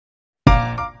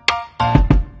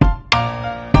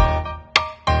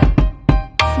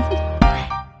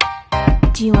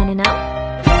Do you want to know?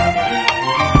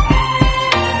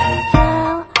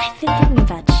 Well, I've been thinking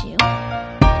about you.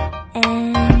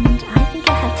 And I think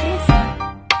I have to listen.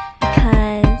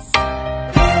 Because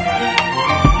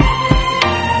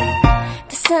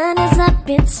the sun is up,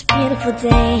 it's a beautiful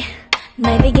day.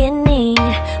 My beginning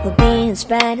will be as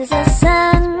bright as the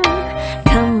sun.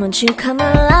 Come, won't you come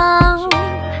along?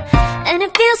 And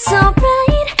it feels so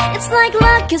bright, it's like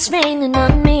luck is raining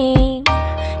on me.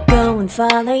 Go and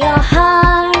follow your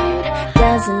heart,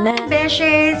 doesn't matter.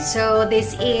 Beshes, so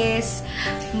this is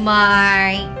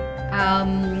my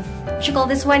what you call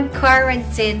this one,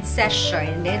 quarantine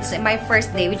session. It's my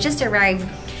first day. We just arrived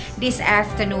this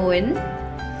afternoon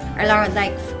around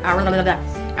like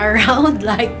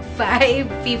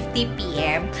 5:50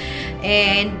 p.m.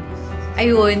 and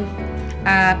ayun,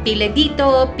 pila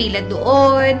dito, pila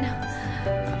doon,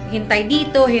 hintay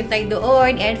dito, hintay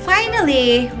doon, and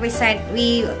finally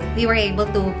they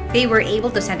were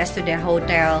able to send us to the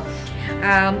hotel.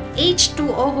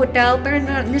 H2O hotel, pero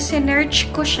na-search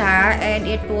ko siya and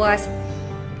it was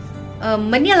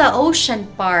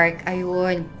MANILOCEANPARK.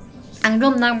 Ayun. Ang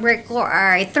room number ko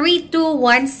ay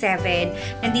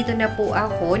 3217. Nandito na po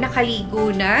ako.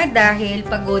 Nakaligo na dahil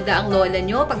pagoda ang lola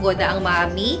nyo, pagoda ang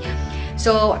mami.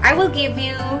 So, I will give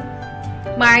you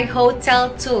my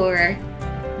hotel tour.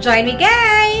 Join me,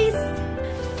 guys!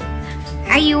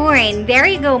 Ayun. There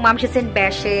you go, momshes and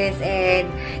beshes. And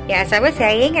yes, I was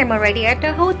saying, I'm already at the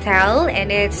hotel.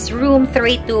 And it's room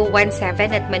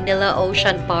 3217 at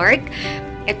MANILOCEANPARK.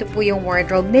 Ito po yung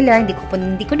wardrobe nila. Hindi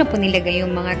ko na po nilagay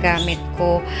yung mga gamit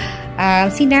ko.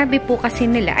 Sinabi po kasi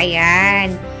nila,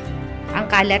 ayan, ang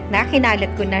kalat na, kinalat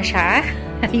ko na siya.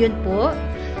 Ayun po.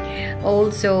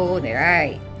 Also,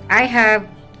 I have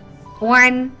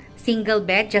one single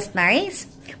bed, just nice.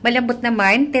 Malambot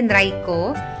naman, tinry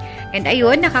ko. And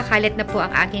ayun, nakakalat na po ang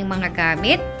aking mga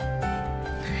gamit.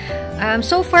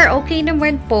 So far, okay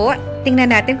naman po.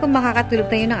 Tingnan natin kung makakatulog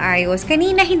tayo ng ayos.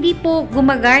 Kanina, hindi po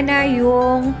gumagana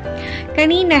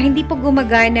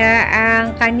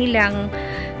ang kanilang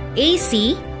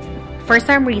AC for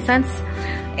some reasons.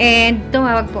 And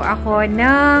tumawag po ako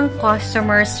ng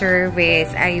customer service.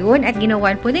 Ayun, at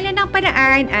ginawan po nila ng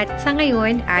paraan at sa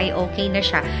ngayon ay okay na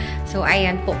siya. So,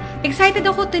 ayan po. Excited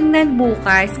ako tingnan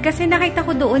bukas kasi nakita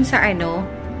ko doon sa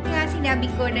kaya sinabi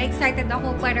ko na excited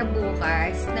ako para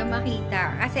bukas na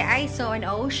makita. Kasi I saw an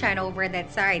ocean over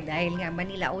that side. Dahil nga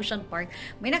MANILOCEANPARK.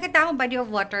 May nakita akong body of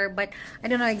water but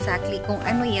I don't know exactly kung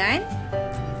ano yan.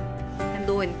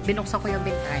 Nandun. Binuksan ko yung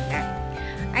bintana.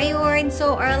 Ayun.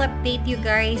 So, I'll update you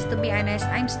guys. To be honest,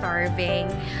 I'm starving.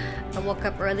 I woke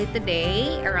up early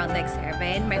today. Around like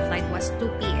 7. My flight was 2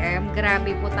 p.m.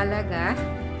 Grabe po talaga.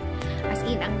 As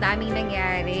in, ang daming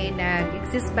nangyari.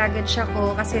 Nag-exist baggage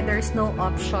ako kasi there's no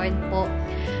option po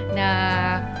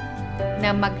na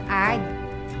mag-add.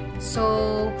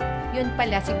 So, yun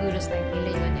pala siguro sa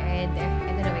nila yun. And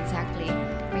I don't know exactly.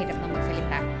 Mahirap na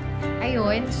magsalita.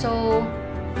 Ayun. So,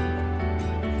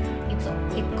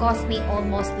 it cost me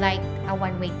almost like a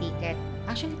one-way ticket.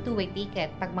 Actually, two-way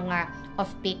ticket. Pag mga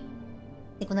off-peak,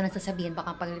 hindi ko na nasasabihin.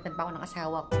 Baka pagalitan pa ako ng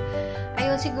asawa ko.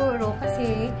 Ayun, siguro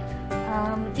kasi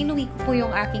inuwi ko po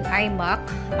yung aking iMac,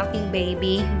 aking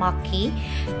baby, Maki.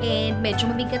 And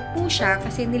medyo mabigat po siya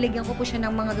kasi nilagyan ko po siya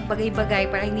ng mga bagay-bagay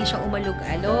para hindi siya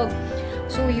umalog-alog.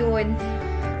 So, yun.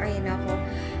 Ayun ako.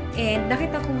 And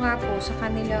nakita ko nga po sa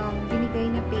kanilang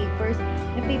binigay na papers.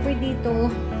 Na paper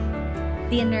dito,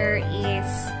 dinner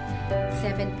is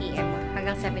 7 p.m.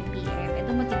 hanggang 7 p.m. And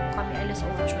dumating po kami alas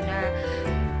 8 na.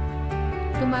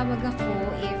 Tumawag ako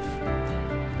if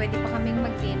pwede pa kaming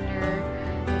mag-dinner.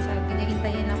 Sabi niya,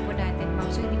 hintayin lang po natin, ma'am.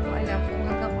 So, hindi ko alam kung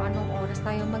hanggang anong oras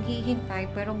tayo maghihintay.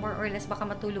 Pero more or less, baka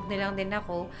matulog na lang din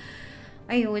ako.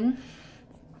 Ayun.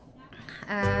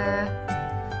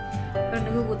 Pero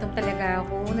nagugutom talaga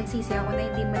ako. Nagsisi ako na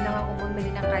hindi man lang ako bumili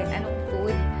ng kahit anong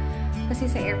food. Kasi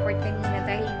sa airport kanina,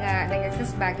 dahil nga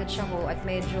nag-excess baggage ako at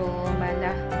medyo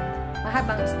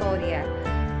mahabang istorya,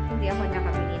 hindi ako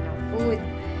nakabili ng food.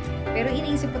 Pero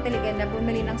iniisip ko talaga na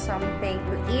bumili ng something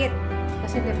to eat.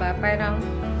 Kasi diba, parang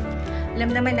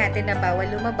alam naman natin na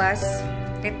bawal lumabas.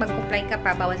 Kahit mag-comply ka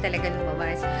pa, bawal talaga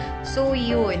lumabas. So,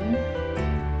 yun.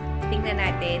 Tingnan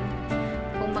natin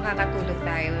kung makakatulog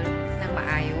tayo ng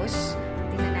maayos.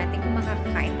 Tingnan natin kung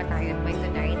makakakain pa tayo by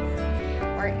tonight.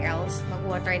 Or else,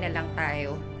 mag-water na lang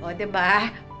tayo. O,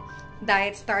 diba?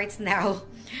 Diet starts now.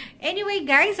 Anyway,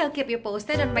 guys, I'll keep you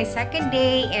posted on my second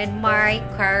day and my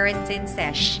quarantine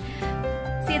sesh.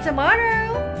 See you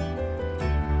tomorrow!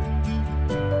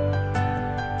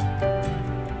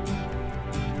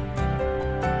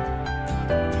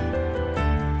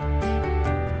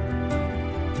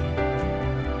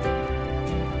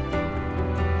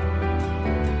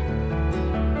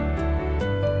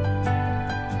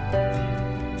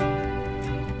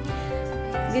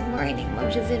 Good morning,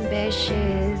 Momshes and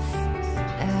Beshes.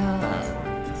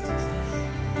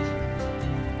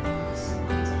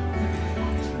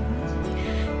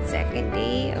 Second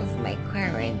day of my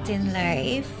quarantine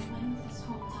life.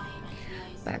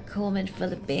 Back home in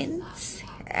Philippines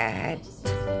at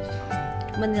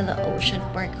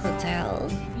MANILOCEANPARK Hotel.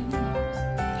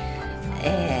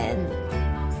 And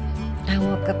I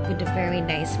woke up with a very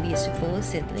nice view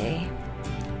supposedly.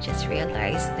 Just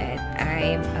realized that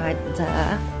I'm at the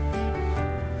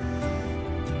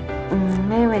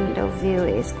my window view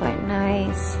is quite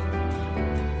nice.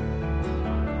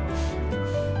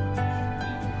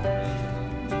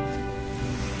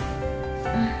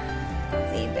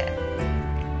 See that?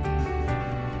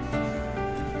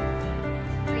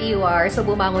 Here you are. So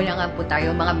bumangon lang po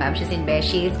tayo mga Mamshes and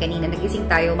Beshies. Kanina nagising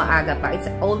tayo maaga pa. It's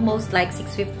almost like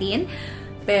 6:15.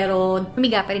 Pero,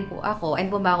 humiga pa rin po ako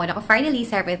and bumangon ako. Finally,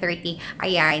 7:30.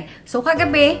 Ayan. So,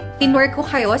 kagabi, tinwork ko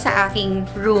kayo sa aking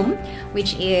room,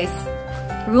 which is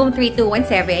room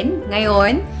 3217.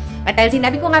 Ngayon, at dahil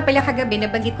sinabi ko nga pala kagabi,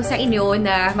 nabanggit ko sa inyo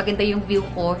na maganda yung view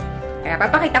ko. Kaya,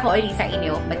 papakita ko ulit sa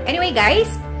inyo. But anyway,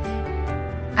 guys,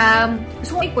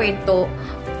 gusto ko ikwento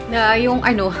na yung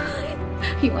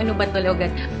yung ba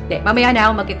tulugan. Hindi, mamaya na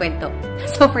ako magkikwento.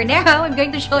 So, for now, I'm going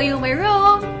to show you my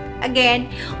room. Again,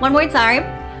 one more time,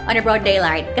 on a broad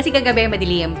daylight. Kasi kagabi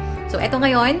madilim. So, eto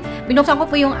ngayon, binuksan ko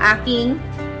po yung aking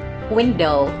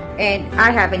window. And I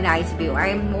have a nice view.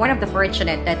 I'm one of the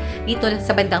fortunate that dito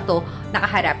sa bandang to,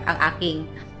 nakaharap ang aking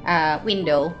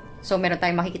window. So, meron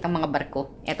tayong makikita mga barko.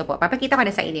 Eto po, papakita ko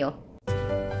na sa inyo.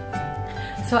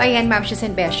 So, ayan, Mamshes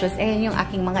and Beshies. Ayan yung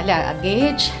aking mga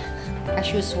luggage. As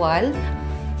usual.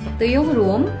 Ito yung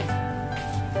room.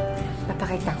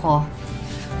 Papakita ko.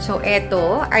 So,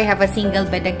 eto, I have a single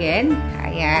bed again.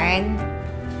 Ayan.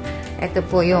 Ito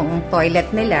po yung toilet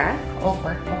nila.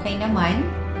 Okay naman.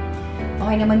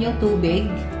 Okay naman yung tubig.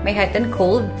 May hot and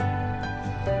cold.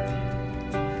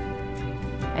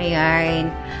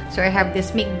 Ayan. So, I have this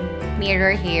big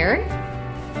mirror here.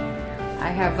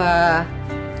 I have a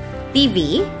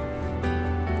TV.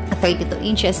 A 32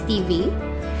 inches TV.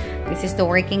 This is the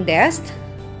working desk.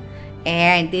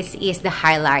 And this is the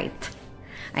highlight.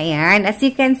 Ayan. As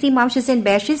you can see, Momshes and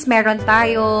Beshies, meron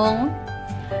tayong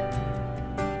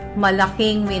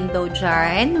malaking window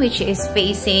dyan, which is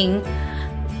facing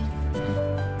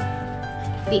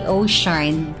the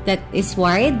ocean. That is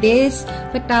why this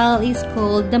hotel is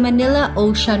called the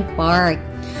MANILOCEANPARK.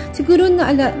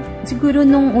 Siguro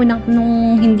nung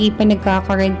hindi pa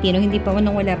nagka-quarantine, hindi pa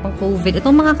nung wala pang COVID.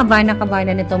 Itong mga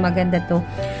kabana nito, maganda to.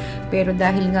 Pero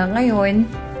dahil nga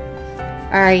ngayon,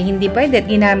 ay hindi pwede at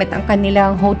ginamit ang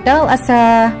kanilang hotel as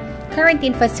a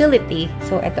quarantine facility.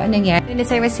 So, ito ano yan.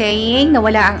 As I was saying,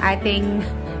 nawala ang ating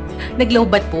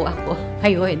naglobat po ako.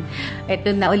 Ayun.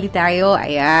 Ito na ulit tayo.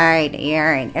 Ayan.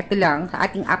 Ayan. Ito lang. Sa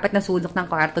ating 4 na sulok ng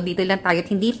kwarto. Dito lang tayo.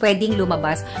 Hindi pwedeng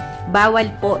lumabas.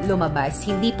 Bawal po lumabas.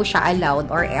 Hindi po siya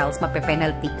allowed or else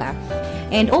mape-penalty ka.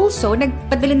 And also,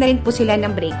 nagpadala na rin po sila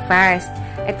ng breakfast.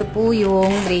 Ito po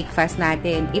yung breakfast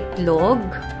natin. Itlog,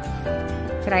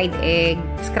 fried egg,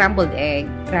 scrambled egg,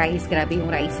 rice, grabe yung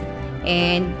rice.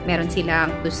 And meron silang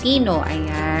tocino,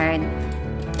 ayan.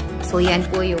 So, yan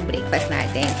po yung breakfast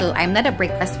natin. So, I'm not a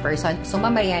breakfast person. So,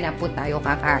 mamaya na po tayo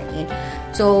kakain.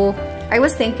 So, I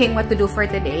was thinking what to do for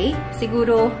today.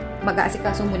 Siguro,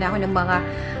 mag-aasikaso muna ako ng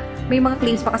may mga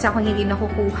claims pa kasi ako hindi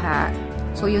nakukuha.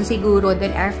 So, yun siguro.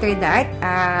 Then, after that,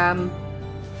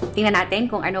 tingnan natin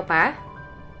kung ano pa.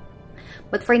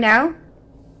 But for now,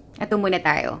 ito muna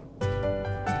tayo.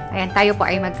 Ayan, tayo po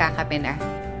ay magkakape na.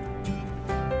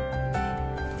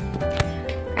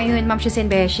 Ayun, Momshes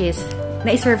and Beshies.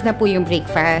 Na-serve na po yung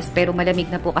breakfast. Pero malamig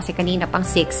na po kasi kanina pang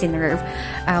 6 sinerve.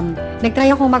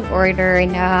 Nag-try ako mag-order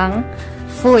ng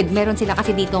food. Meron sila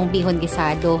kasi ditong bihon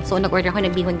gisado. So, nag-order ako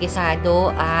ng bihon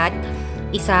gisado at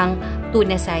isang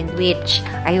tuna sandwich.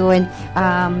 Ayun,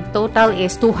 total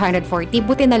is 240.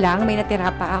 Buti na lang, may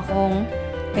natira pa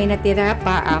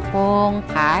akong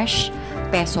cash,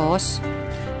 pesos.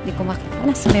 Hindi ko makita.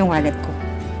 Nasa yung wallet ko.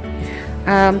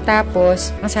 Tapos,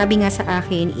 ang sabi nga sa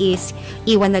akin is,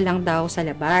 iwan na lang daw sa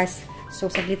labas. So,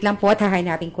 saglit lang po at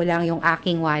hahanapin ko lang yung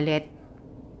aking wallet.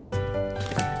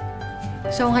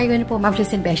 So, ngayon po,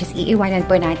 Momshes and Beshies, iiwanan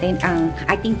po natin ang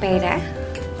ating pera.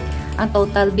 Ang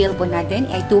total bill po natin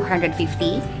ay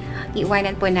 250.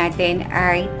 Iiwanan po natin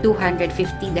ay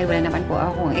 250 dahil wala naman po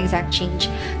akong exact change.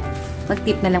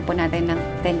 Mag-tip na lang po natin ng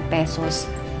 10 pesos.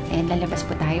 And lalabas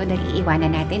po tayo dahil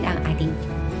iiwanan natin ang ating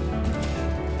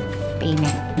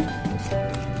payment.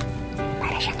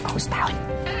 Para siya goes down.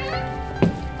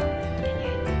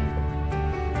 Ganyan.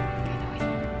 Ganon.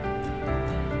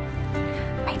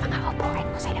 May mga upuan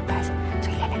mo sa labas. So,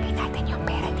 ilalagay natin yung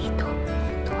pera dito.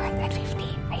 250.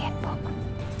 Ayan po.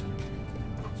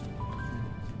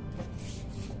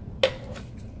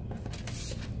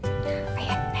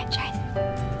 Ayan, nandyan.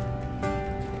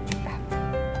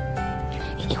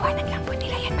 Iiwanan lang po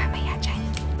nila yan mamaya dyan.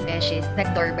 Beshes,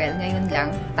 nag-doorbell. Ngayon lang.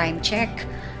 Time check.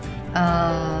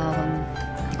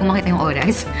 Hindi ko makita yung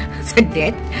oras. Sa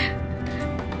debt.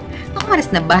 Anong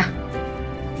oras na ba?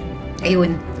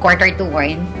 Ayun,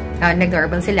 1:45.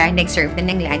 Nag-doorbell sila. Nag-serve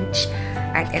na ng lunch.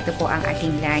 At ito po ang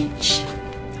ating lunch.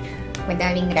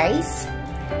 Madaming rice.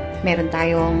 Meron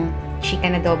tayong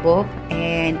chicken adobo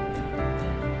and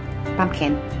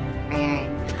pumpkin. Ayan.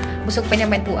 Busog pa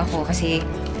naman po ako kasi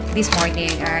this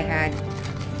morning I had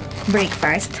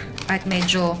breakfast. At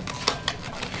medyo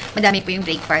madami po yung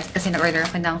breakfast kasi nag-order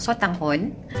ako ng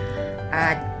sotanghon.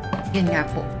 At yun nga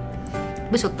po.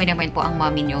 Busog pa naman po ang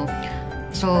mommy nyo.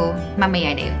 So,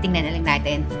 mamaya na yun. Tingnan na lang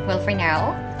natin. Well, for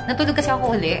now, natulog kasi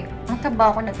ako uli. Ang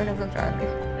taba ko na talaga, grabe.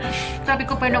 Sabi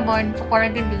ko pa naman, sa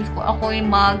quarantine days ko, ako yung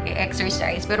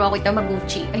mag-exercise. Pero ako yung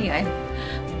Tamagotchi. Ayan.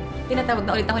 Tinatawag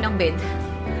na ulit ako ng bed.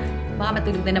 Baka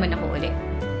matulog na naman ako uli.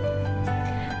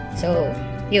 So,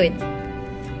 yun.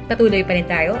 Patuloy pa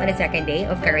rin tayo on the second day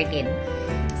of quarantine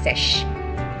sesh.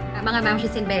 Mga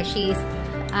mamshis and beshies,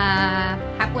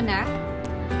 hapon na.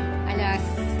 Alas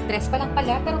 3 pa lang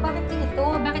pala. Pero bakit ganito?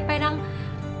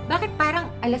 Bakit parang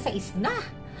alas 6 na?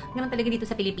 Naman talaga dito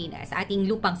sa Pilipinas, sa ating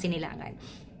lupang sinilangan.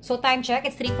 So, time check,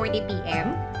 it's 3:40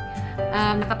 p.m.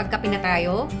 Nakapagkape na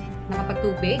tayo,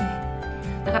 nakapagtubig,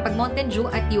 nakapag-Mountain Dew,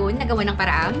 at yun, nagawa ng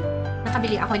paraan.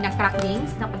 Nakabili ako ng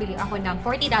cracklings, nakabili ako ng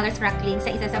 $40 cracklings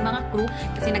sa isa sa mga crew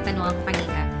kasi nagtanong ako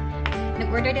kanina.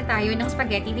 Nag-order din tayo ng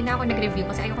spaghetti, hindi na ako nag-review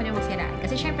kasi ayaw ko na magsiraan.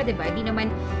 Kasi syempre, diba, hindi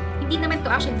naman to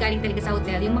actually galing talaga sa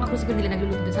hotel. Yung mga crew siguro nila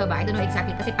nagluluto dun sa baba. I don't know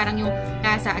exactly kasi parang yung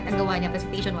kasa at ang gawa niya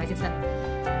presentation-wise, it's not,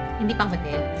 hindi pang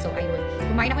hotel. So, ayun.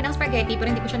 Kumain ako ng spaghetti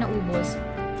pero hindi ko siya naubos.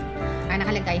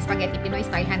 Nakalagay, spaghetti Pinoy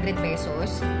style, 100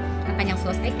 pesos. Ang kanyang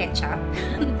sauce ay ketchup.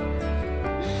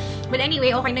 But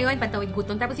anyway, okay na yun, pantawid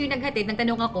gutom. Tapos yung naghatid,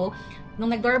 nagtanong ako, nung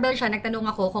nag-doorbell siya, nagtanong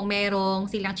ako kung merong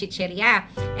silang chicheria.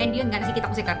 And yun nga, nakikita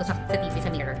ko si Carto sa TV,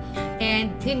 sa mirror.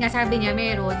 And yun nga, sabi niya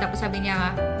meron. Tapos sabi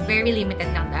niya, very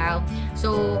limited lang daw.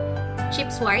 So,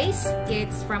 chips-wise,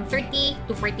 it's from 30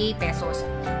 to 40 pesos.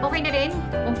 Okay na rin.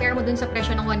 Compare mo dun sa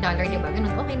presyo ng $1, diba?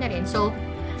 Ganun, okay na rin. So,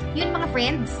 yun mga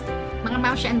friends, mga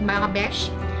mamshi and mga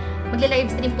besh,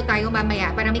 magla-livestream po tayo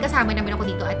mamaya para may kasama naman ako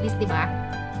dito at least, diba?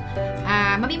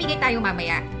 Mamimigay tayo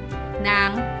mamaya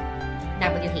ng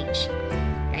WH.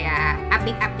 Kaya,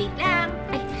 update lang.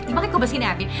 Ay, di bakit ko ba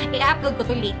sinabi? I-upload ko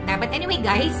to late na. But anyway,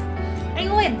 guys,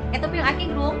 ayun, ito po yung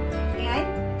aking room. Ayan.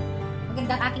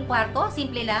 Magandang aking kwarto.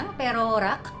 Simple lang, pero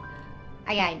rock.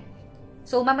 Ayan.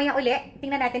 So, mamaya uli,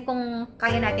 tingnan natin kung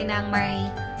kaya natin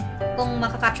kung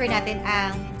makaka-capture natin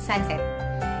ang sunset.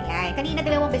 Ayan. Kanina,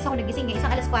 2 beses ako nagising.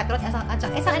 Isang alas 4 at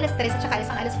isang alas 3 at saka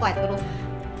isang alas 4.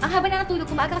 Ang haba na natulog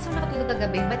ko. Maaga kasi nakatulog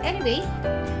kagabi. But anyway,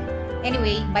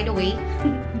 by the way,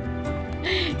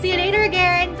 see you later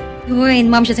again! Yun,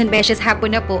 momshis and beshes,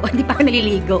 hapon na po. Hindi pa ako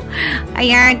naliligo.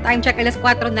 Ayan, time check alas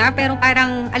 4 na, pero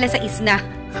parang alas 6 na.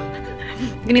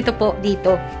 Ganito po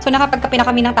dito. So, nakapagkape na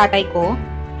kami ng tatay ko.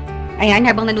 Ayan,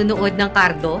 habang nanonood ng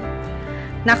Cardo.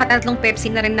 Nakatatlong Pepsi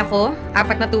na rin ako.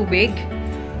 4 na tubig.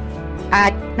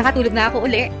 At nakatulog na ako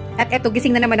uli. At eto,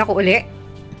 gising na naman ako uli.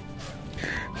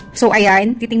 So,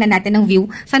 ayan, titingnan natin ng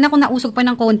view. Sana kung nausog pa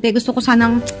ng konti, gusto ko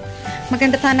sanang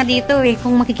maganda sana dito eh,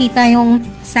 kung makikita yung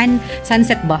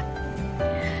sunset ba.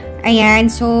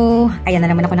 Ayan, so, ayan na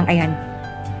naman ako ng ayan.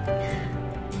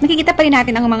 Nakikita pa rin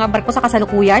natin ang mga barko sa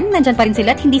kasalukuyan. Nandyan pa rin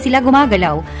sila at hindi sila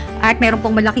gumagalaw. At meron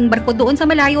pong malaking barko doon sa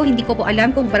malayo. Hindi ko po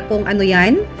alam kung barkong ano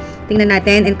yan. Tingnan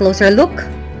natin and closer look.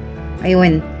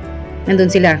 Ayun, nandun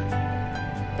sila.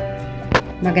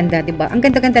 Maganda, diba? Ang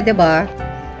ganda-ganda, diba?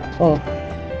 Oh.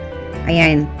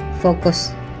 Ayan, focus.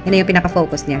 Yan na yung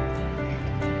pinaka-focus niya.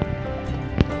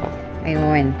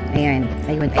 Ayun, ayan,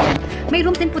 ayun, ayan. May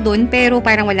rooms din po dun, pero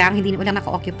parang walang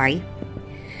naka-occupy.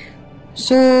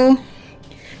 So,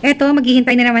 eto,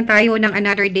 maghihintay na naman tayo ng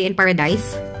another day in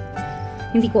paradise.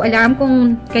 Hindi ko alam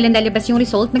kung kailan lalabas yung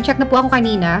result. Nag-check na po ako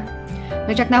kanina.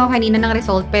 Nag-check na ako kanina ng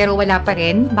result, pero wala pa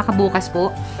rin. Baka bukas po.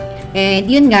 And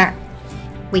yun nga,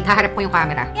 wait, haharap ko yung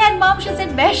camera. Yan, momshis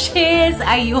and beshes!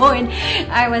 Ayun!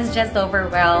 I was just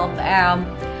overwhelmed.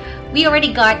 We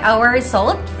already got our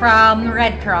result from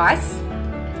Redcross.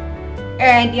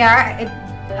 And yeah, it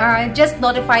just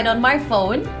notified on my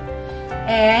phone.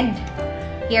 And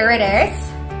here it is.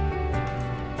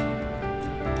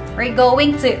 We're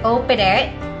going to open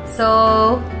it.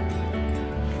 So,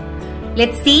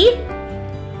 let's see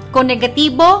kung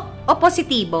negatibo o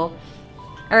positibo.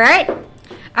 Alright?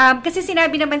 Kasi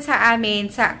sinabi naman sa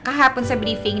amin sa kahapon sa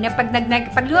briefing na pag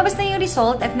lumabas na yung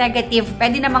result at negative,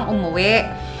 pwede namang umuwi.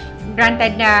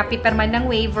 Granted na pipirman ng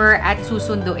waiver at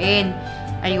susunduin.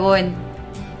 Ayun.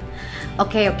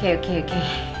 Okay.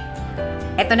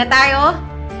 Eto na tayo.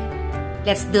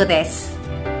 Let's do this.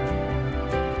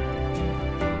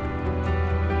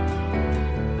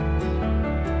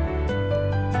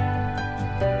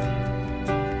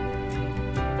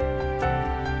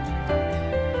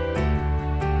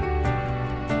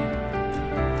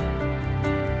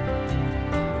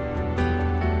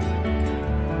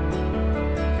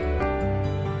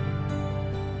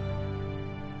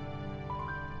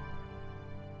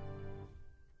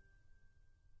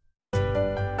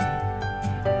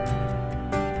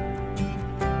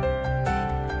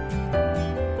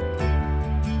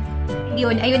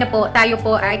 Yun, ayun na po, tayo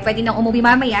po ay pwede nang umuwi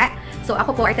mamaya. So,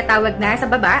 ako po ay tatawag na sa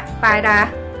baba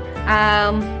para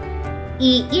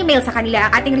i-email sa kanila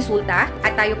ang ating resulta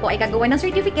at tayo po ay gagawa ng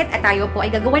certificate at tayo po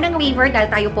ay gagawa ng waiver dahil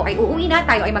tayo po ay uuwi na,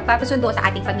 tayo ay magpapasundo sa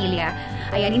ating pamilya.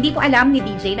 Ayan, hindi po alam ni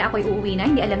DJ na ako ay uuwi na,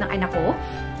 hindi alam ng anak ko.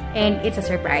 And it's a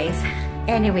surprise.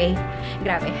 Anyway,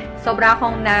 grabe. Sobra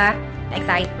akong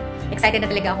na-excite. Excited na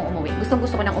talaga akong umuwi.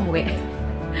 Gustong-gusto ko nang umuwi.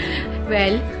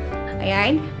 Well,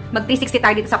 ayan. Mag-360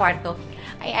 tayo dito sa kwarto.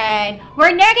 Ayan.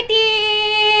 We're negative!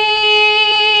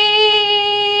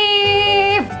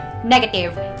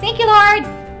 Negative. Thank you,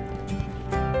 Lord!